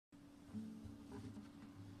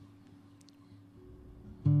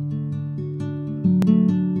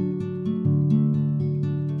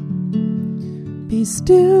Be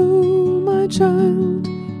still, my child,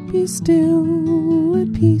 be still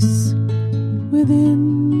at peace.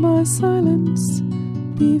 Within my silence,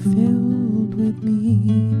 be filled with me.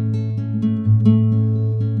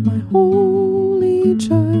 My holy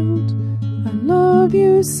child, I love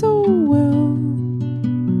you so well.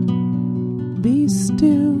 Be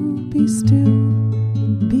still, be still,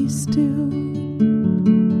 be still.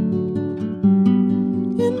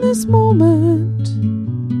 In this moment,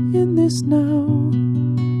 in this now,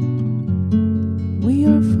 we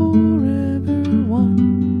are forever one.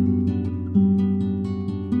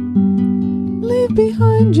 Leave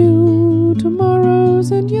behind you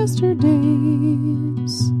tomorrows and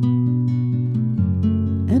yesterdays,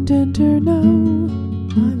 and enter now,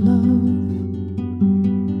 my love.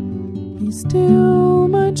 Be still,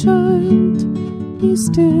 my child, be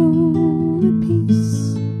still at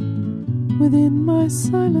peace. Within my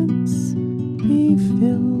silence, be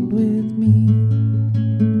filled with me.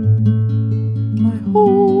 My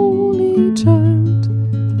holy child,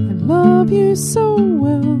 I love you so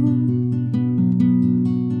well.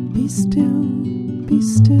 Be still, be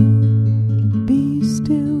still, be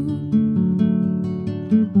still.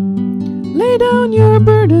 Lay down your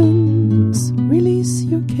burdens, release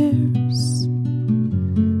your cares.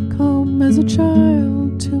 Come as a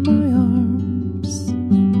child to my arms.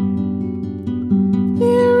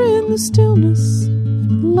 Here in the stillness,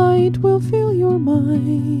 light will fill your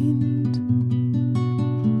mind,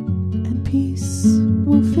 and peace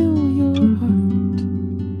will fill your heart.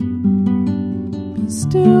 Be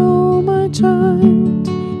still, my child,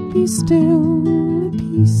 be still at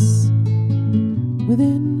peace.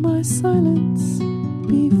 Within my silence,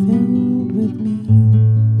 be filled with me.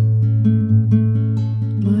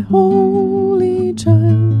 My holy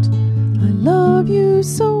child, I love you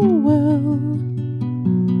so well.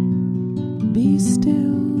 Be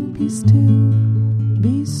still, be still,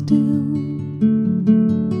 be still.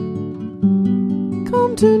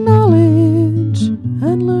 Come to knowledge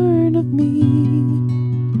and learn of me,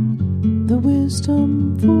 the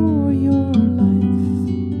wisdom for your life.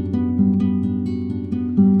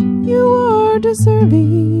 You are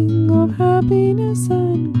deserving of happiness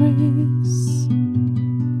and grace,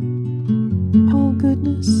 all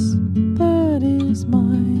goodness that is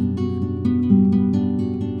mine.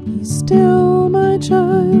 Be still, my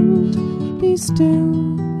child, be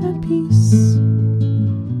still at peace.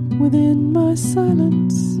 Within my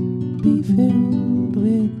silence, be filled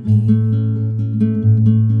with me.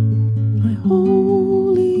 My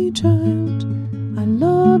holy child, I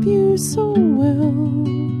love you so well.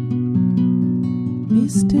 Be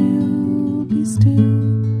still, be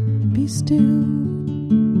still, be still.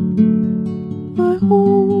 My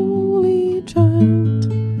holy child,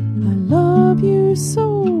 I love you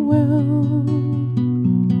so well.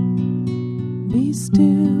 Be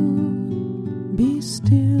still, be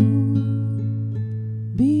still,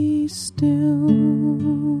 be still.